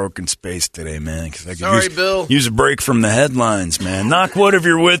Shatner would croak in space today, man. Cause I could use a break from the headlines, man. Knock wood if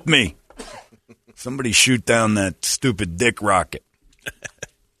you're with me. Somebody shoot down that stupid dick rocket.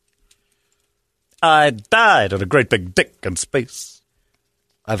 I died at a great big dick in space.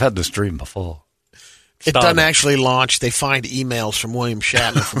 I've had this dream before. It doesn't actually launch. They find emails from William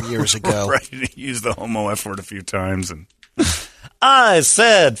Shatner from years ago. Right. He used the homo F word a few times. And I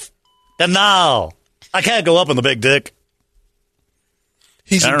said, and now I can't go up in the big dick.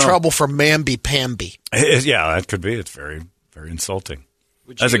 He's in trouble for mamby-pamby. Yeah, that could be. It's very, very insulting.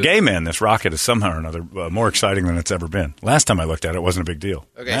 As a gay man, this rocket is somehow or another more exciting than it's ever been. Last time I looked at it, it wasn't a big deal.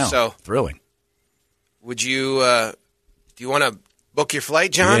 Okay, now, so thrilling. Would you? Do you want to book your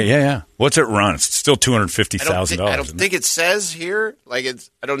flight, John? Yeah. What's it run? It's still $250,000. I don't think it says here. Like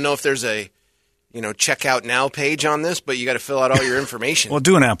I don't know if there's a, check out now page on this, but you got to fill out all your information. Well,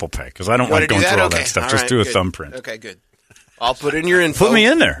 do an Apple Pay because I don't like going through all that stuff. Just do a thumbprint. Okay, good. I'll put in your info. Put me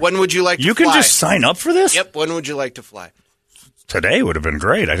in there. When would you like to fly? You can just sign up for this? Yep. When would you like to fly? Today would have been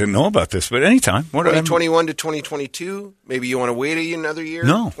great. I didn't know about this, but anytime. 2021 to 2022? Maybe you want to wait another year?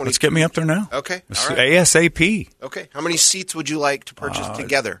 No, let's get me up there now. Okay, all right. ASAP. Okay, how many seats would you like to purchase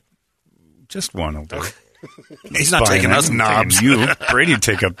together? Just one will do. Okay. He's not taking us knobs. Brady'd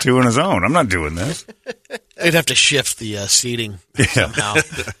take up two on his own. I'm not doing this. They'd have to shift the seating somehow.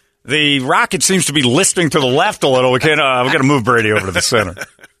 The rocket seems to be listing to the left a little. We got to move Brady over to the center.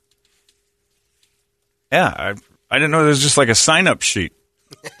 Yeah, I didn't know there was just like a sign-up sheet.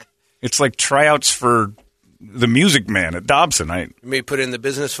 It's like tryouts for the Music Man at Dobson. You may put in the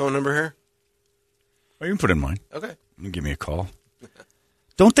business phone number here. Oh, you can put in mine. Okay. Give me a call.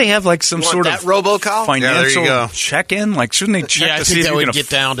 Don't they have like some sort of robocall? Financial check-in? Like, shouldn't they check to see if you can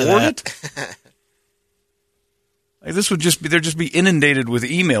afford it? Like they'd just be inundated with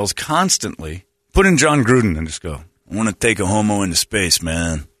emails constantly. Put in John Gruden and just go, I want to take a homo into space,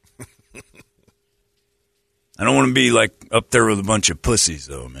 man. I don't want to be like up there with a bunch of pussies,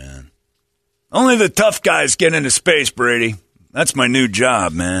 though, man. Only the tough guys get into space, Brady. That's my new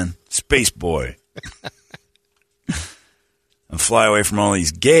job, man. Space boy. And fly away from all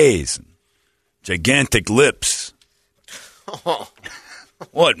these gays. And gigantic lips. Oh.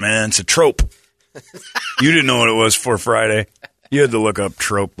 What, man? It's a trope. You didn't know what it was for Friday. You had to look up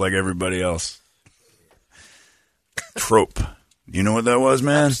trope like everybody else. Trope. You know what that was,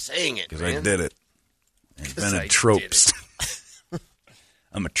 man? I'm saying it, because I did it. Invented tropes.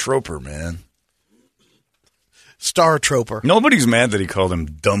 I'm a troper, man. Star troper. Nobody's mad that he called him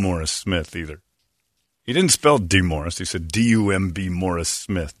Dumb Morris Smith either. He didn't spell D. Morris. He said D-U-M-B Morris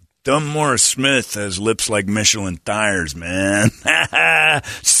Smith. Dumb Morris Smith has lips like Michelin tires, man.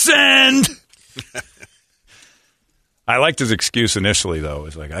 Send! I liked his excuse initially, though.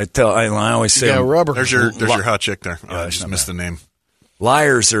 It's like, I always say... Yeah, rubber. There's your hot chick there. I just missed the name.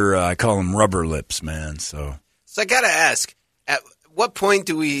 Liars are, I call them rubber lips, man. So I got to ask, at what point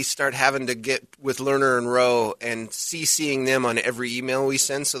do we start having to get with Lerner and Rowe and CCing them on every email we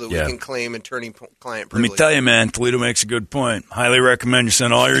send so that we can claim attorney-client privilege? Let me tell you, man, Toledo makes a good point. Highly recommend you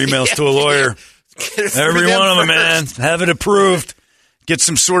send all your emails to a lawyer. Every one of them, man. Have it approved. Get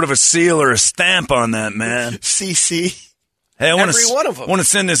some sort of a seal or a stamp on that, man. CC. Hey, I want to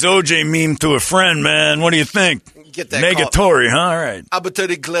send this OJ meme to a friend, man. What do you think? Get that Negatory, huh? All right. Abattoir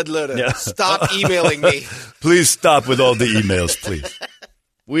Gledler. Yeah. Stop emailing me. Please stop with all the emails, please.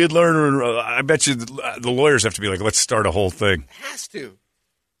 We had learned, I bet you the lawyers have to be like, let's start a whole thing. It has to.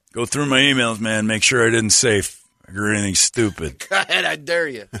 Go through my emails, man. Make sure I didn't say or anything stupid. Go ahead, I dare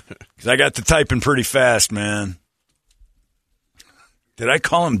you. Because I got to typing pretty fast, man. Did I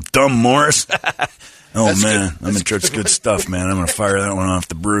call him Dumb Morris? That's man. That's good stuff, man. I'm going to fire that one off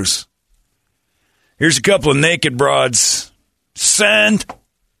to Bruce. Here's a couple of naked broads. Send.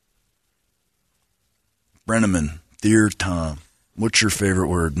 Brenneman, dear Tom, what's your favorite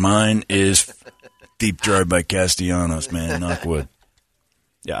word? Mine is deep dry by Castellanos, man. Knock wood.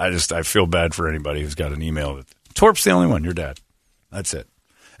 Yeah, I feel bad for anybody who's got an email. Torp's the only one, your dad. That's it.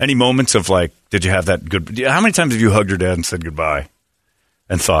 Any moments of like, did you have that good? How many times have you hugged your dad and said goodbye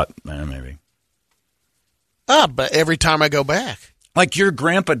and thought, man, maybe? But every time I go back. Like your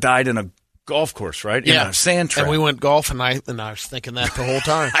grandpa died in a golf course, right? Yeah. In a sand trap. And we went golf, and I was thinking that the whole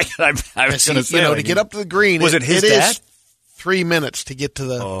time. I was going to say, to get up to the green. Was it his dad? Is 3 minutes to get to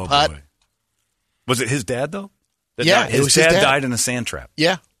the putt. Boy. Was it his dad, though? His dad died in a sand trap.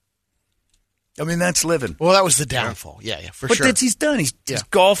 Yeah. I mean, that's living. Well, that was the downfall. Yeah, for sure. But he's done. He's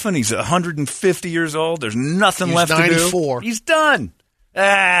golfing. He's 150 years old. There's nothing left 94. to do. He's done.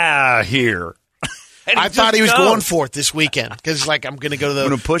 Here. I thought he was going for it this weekend because, like, I'm going to go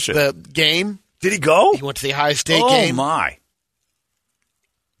to the game. Did he go? He went to the Ohio State game. Oh, my.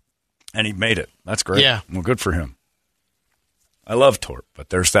 And he made it. That's great. Yeah. Well, good for him. I love Torp, but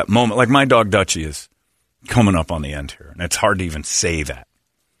there's that moment. Like, my dog Dutchie is coming up on the end here, and it's hard to even say that.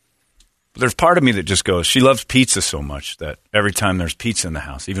 But there's part of me that just goes, she loves pizza so much that every time there's pizza in the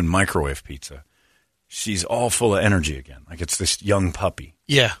house, even microwave pizza, she's all full of energy again. Like, it's this young puppy.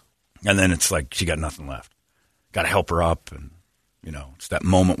 Yeah. And then it's like she got nothing left. Got to help her up. And, it's that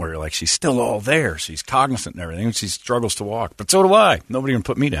moment where you're like, she's still all there. She's cognizant and everything. And she struggles to walk. But so do I. Nobody can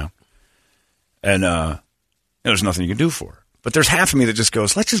put me down. And there's nothing you can do for her. But there's half of me that just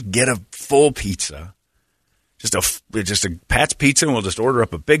goes, let's just get a full pizza. Just a Pat's Pizza, and we'll just order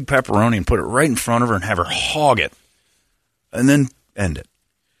up a big pepperoni and put it right in front of her and have her hog it. And then end it.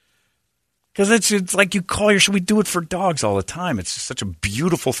 Because it's like you call we do it for dogs all the time. It's just such a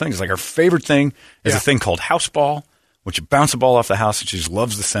beautiful thing. It's like our favorite thing is a thing called house ball, which you bounce a ball off the house, and she just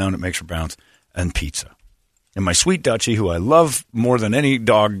loves the sound it makes her bounce, and pizza. And my sweet Dutchie, who I love more than any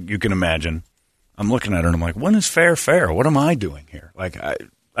dog you can imagine, I'm looking at her, and I'm like, when is fair? What am I doing here? Like,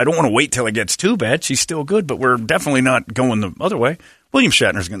 I don't want to wait till it gets too bad. She's still good, but we're definitely not going the other way. William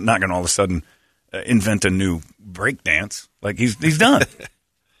Shatner's not going to all of a sudden invent a new break dance. Like, he's done.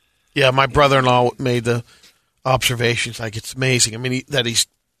 Yeah, my brother-in-law made the observations. Like, it's amazing. I mean, that he's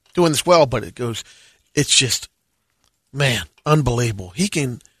doing this well, but it's just, man, unbelievable. He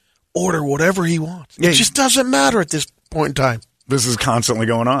can order whatever he wants. Yeah, it just doesn't matter at this point in time. This is constantly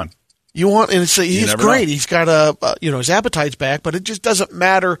going on. He's great. He's got his appetite's back, but it just doesn't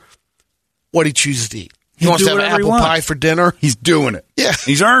matter what he chooses to eat. He wants to have apple pie for dinner. He's doing it. Yeah.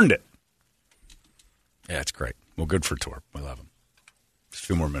 He's earned it. Yeah, it's great. Well, good for Torp. I love him. Just a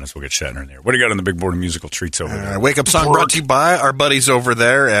few more minutes, we'll get Shatner in there. What do you got on the big board of musical treats over there? Wake Up Song brought to you by our buddies over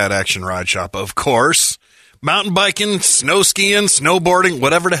there at Action Ride Shop, of course. mountain biking, snow skiing, snowboarding,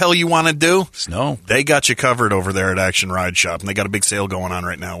 whatever the hell you want to do. Snow. They got you covered over there at Action Ride Shop, and they got a big sale going on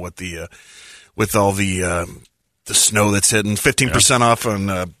right now with the with all the snow that's hitting. 15% off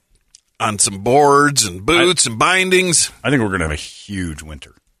on some boards and boots and bindings. I think we're going to have a huge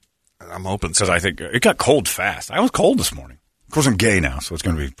winter. I'm hoping so. Because I think it got cold fast. I was cold this morning. Of course, I'm gay now, so it's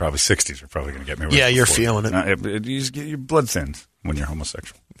going to be probably 60s are probably going to get me. Yeah, you're feeling it. Your blood thins when you're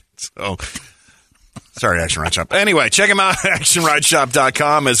homosexual. So, sorry, Action Ride Shop. Anyway, check them out at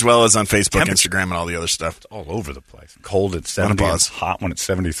actionrideshop.com as well as on Facebook, Instagram, and all the other stuff. It's all over the place. Cold at 70, it's hot when it's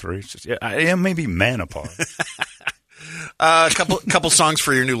 73. It's just, maybe menopause. A couple songs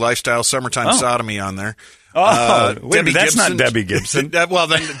for your new lifestyle, Summertime Sodomy on there. Debbie that's Gibson. Not Debbie Gibson. Well,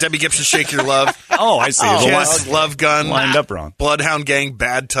 then Debbie Gibson, Shake Your Love. I see. Kiss, Love Gun. Lined up wrong. Bloodhound Gang,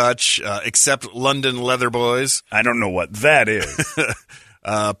 Bad Touch, Except London Leather Boys. I don't know what that is.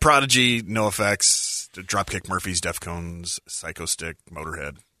 Prodigy, NoFX, Dropkick Murphys, Deftones, Psycho Stick,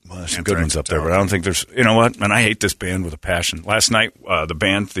 Motorhead. Well, there's some good ones up there, but I don't think there's, you know what? And I hate this band with a passion. Last night, the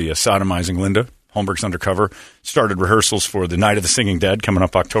band, the Sodomizing Linda, Holmberg's Undercover, started rehearsals for the Night of the Singing Dead coming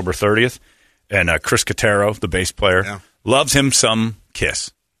up October 30th. And Chris Cotero, the bass player, loves him some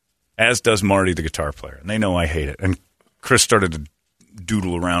Kiss, as does Marty, the guitar player. And they know I hate it. And Chris started to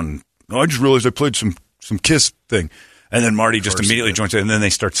doodle around. I just realized I played some Kiss thing. And then Marty just immediately joins in, and then they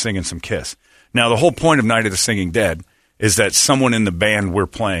start singing some Kiss. Now, the whole point of Night of the Singing Dead is that someone in the band we're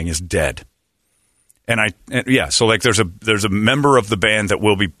playing is dead. So like there's a member of the band that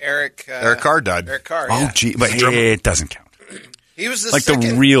will be Eric Carr died. Eric Carr. Oh, gee, but it doesn't count. He was the like second.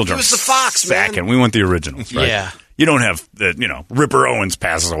 The real drum. He was the Fox, man. Second. We want the originals, right? Yeah. You don't have Ripper Owens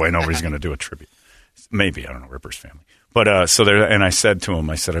passes away. Nobody's going to do a tribute. Maybe, I don't know, Ripper's family. But and I said to him,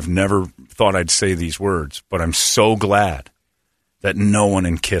 I've never thought I'd say these words, but I'm so glad that no one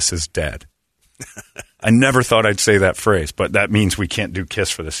in Kiss is dead. I never thought I'd say that phrase, but that means we can't do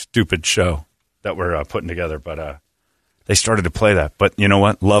Kiss for this stupid show that we're putting together. But they started to play that. But you know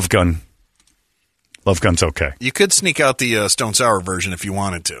what? Love Gun's okay. You could sneak out the Stone Sour version if you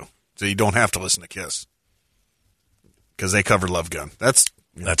wanted to, so you don't have to listen to Kiss. Because they covered Love Gun. That's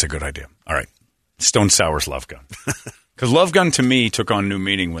a good idea. All right. Stone Sour's Love Gun. Because Love Gun to me took on new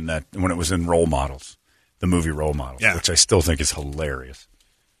meaning when it was in Role Models, the movie Role Models, which I still think is hilarious.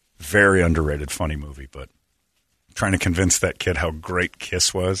 Very underrated, funny movie, but trying to convince that kid how great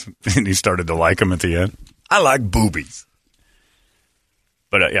Kiss was, and he started to like him at the end. I like boobies.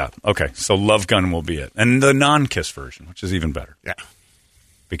 But okay, so Love Gun will be it. And the non-Kiss version, which is even better. Yeah.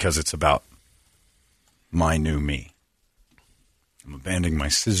 Because it's about my new me. I'm abandoning my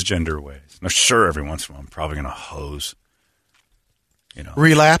cisgender ways. Now, sure, every once in a while I'm probably going to hose.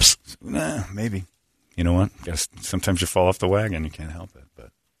 Relapse? Nah, maybe. You know what? Guess sometimes you fall off the wagon. You can't help it,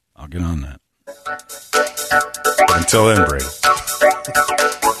 but I'll get on that. But until then, Brady.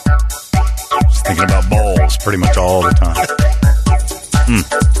 Just thinking about balls pretty much all the time.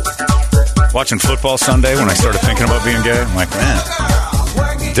 Watching football Sunday when I started thinking about being gay, I'm like, man,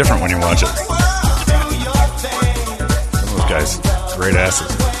 different when you watch it. Those guys, great asses.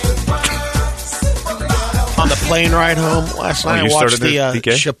 On the plane ride home last night, I watched the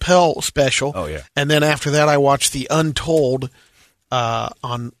Chappelle special. Oh, yeah. And then after that, I watched the Untold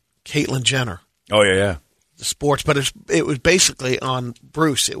on Caitlyn Jenner. Oh, yeah. The sports, but it was basically on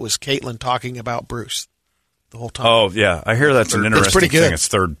Bruce. It was Caitlyn talking about Bruce the whole time. Oh, yeah. I hear that's an interesting thing. It's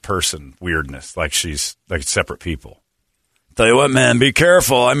third-person weirdness, like she's like separate people. Tell you what, man, be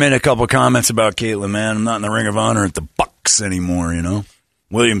careful. I made a couple comments about Caitlyn, man. I'm not in the Ring of Honor at the Bucks anymore,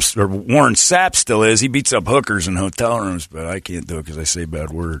 Warren Sapp still is. He beats up hookers in hotel rooms, but I can't do it because I say bad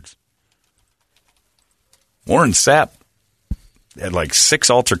words. Warren Sapp had like 6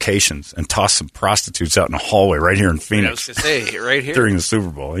 altercations and tossed some prostitutes out in a hallway right here in Phoenix. I was going to say, right here. During the Super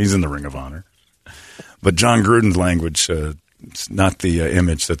Bowl. He's in the Ring of Honor. But John Gruden's language, it's not the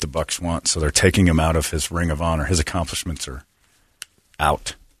image that the Bucs want, so they're taking him out of his Ring of Honor. His accomplishments are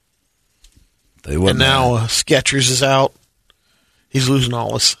out. And now Skechers is out. He's losing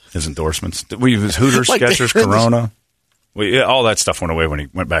all his endorsements. We use Hooters, like Skechers, Corona. All that stuff went away when he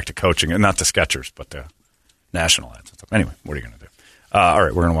went back to coaching, and not the Skechers, but the national ads and stuff. Anyway, what are you going to do? All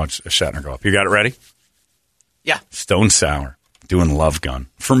right, we're going to watch Shatner go up. You got it ready? Yeah. Stone Sour doing Love Gun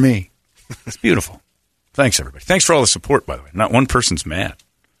for me. It's beautiful. Thanks, everybody. Thanks for all the support, by the way. Not one person's mad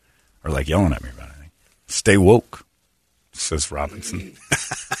or like yelling at me about anything. Stay woke, says Robinson.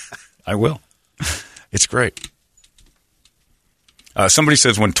 I will. It's great. Somebody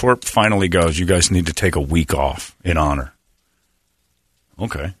says when Torp finally goes, you guys need to take a week off in honor.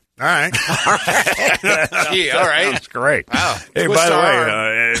 Okay. All right. Gee, all right. That's great. Wow. Hey, Twist by the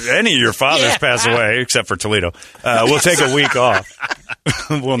our way, any of your fathers pass away, except for Toledo, we'll take a week off.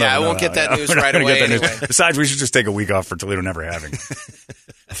 I won't get that news right away anyway. Besides, we should just take a week off for Toledo never having it.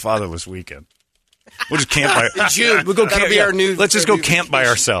 Fatherless weekend. We'll just camp by June. We'll go That'll camp. be our new. Let's just go camp by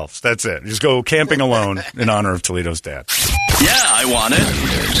ourselves. That's it. Just go camping alone in honor of Toledo's dad. Yeah, I want it.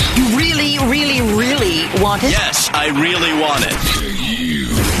 You really, really, really want it? Yes, I really want it.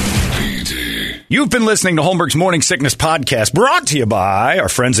 You've been listening to Holmberg's Morning Sickness Podcast, brought to you by our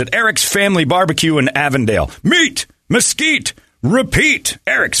friends at Eric's Family Barbecue in Avondale. Meet, mesquite, repeat.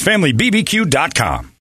 Eric'sFamilyBBQ.com.